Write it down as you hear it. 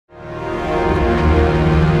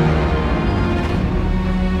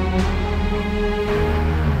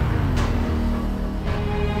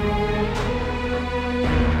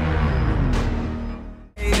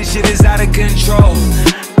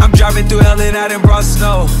through hell and I done brought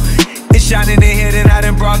snow. It's shining in here, then I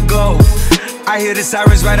done brought gold. I hear the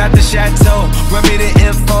sirens right out the chateau. Run me the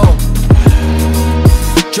info.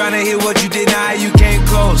 Tryna hear what you did, now how you came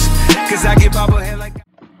close. Cause I get bobblehead like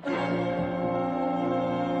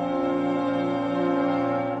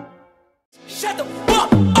shut the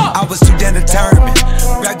fuck up! I was too damn determined.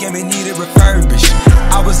 Rap game it needed refurbished.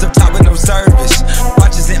 I was up top with no service.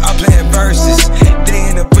 Watches and I'm playing verses. They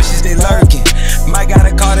in the bushes, they lurking. Might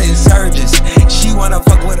gotta call the insurgents. She wanna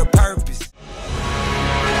fuck with a purpose.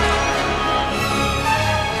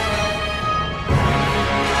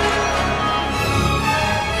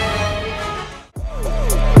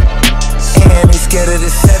 And they scared of the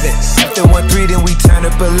 7. After 1-3, then we turn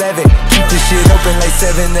up 11. Keep this shit open like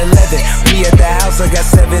 7-Eleven. Me at the house, I got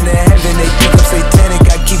 7 in heaven. They think I'm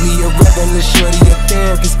satanic, I keep me a rebel. Little shorty a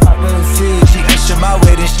therapist, pop her and see. She ushered my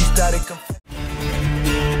way, then she started confessing.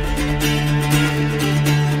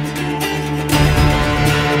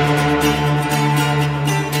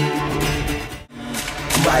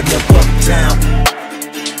 Ride up uptown.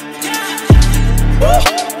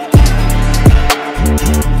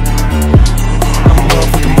 I'm a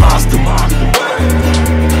motherfucking monster.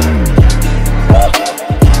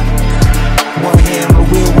 One hand on the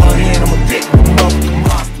wheel, one hand on my dick. I'm a motherfucking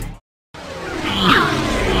monster.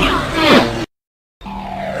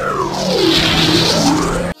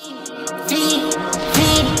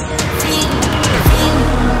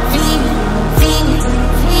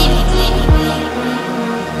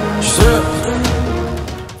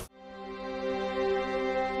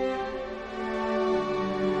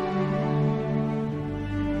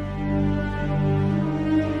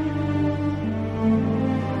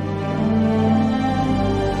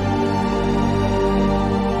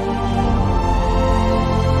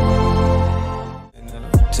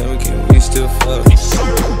 Tell me, can we still fuck?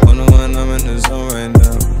 101, I'm in the zone right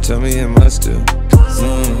now. Tell me, am I still?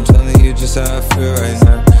 Telling you just how I feel right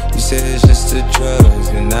now. You say it's just the drugs,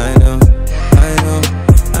 and I know.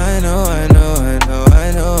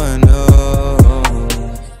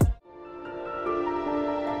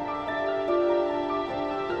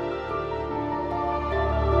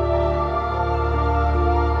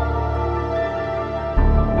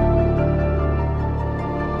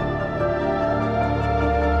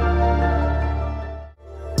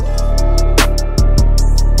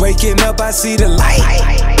 Waking up, I see the light.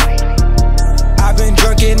 I've been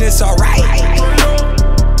drunk and it's alright.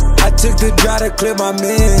 I took the drive to clear my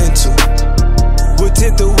mental. Would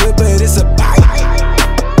tip the whip, but it's a bite.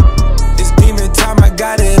 It's demon time, I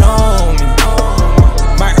got it on me.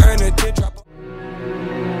 Might earn a teardrop.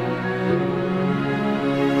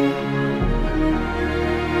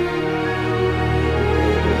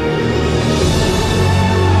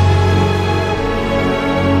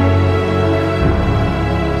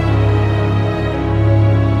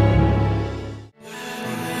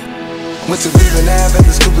 Went to Cleveland Ave at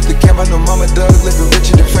the scoop with the camera. No mama Doug, living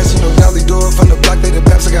rich and depressed. You know Dolly door from the block, they the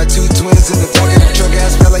paps. I got 2 twins in the back of the truck.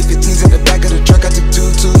 Ass felt like 15s in the back of the truck. I took 2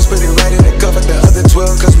 twos, put it right in the cup at the other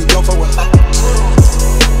 12, cause we don't for what. Start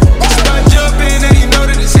jumping and you know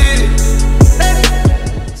that it's hit.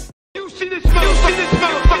 You see this motherfucker.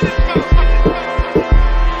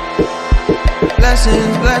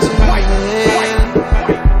 Blessings, blessings,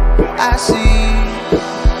 I see.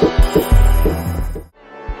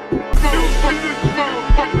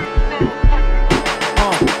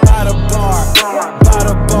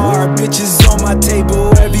 Bitches on my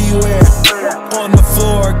table everywhere. On the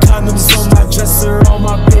floor, condoms on my dresser, on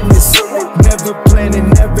my business. Never planning,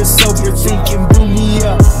 never sober, thinking, boom me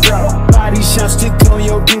up. Body shots stick on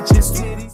your bitches.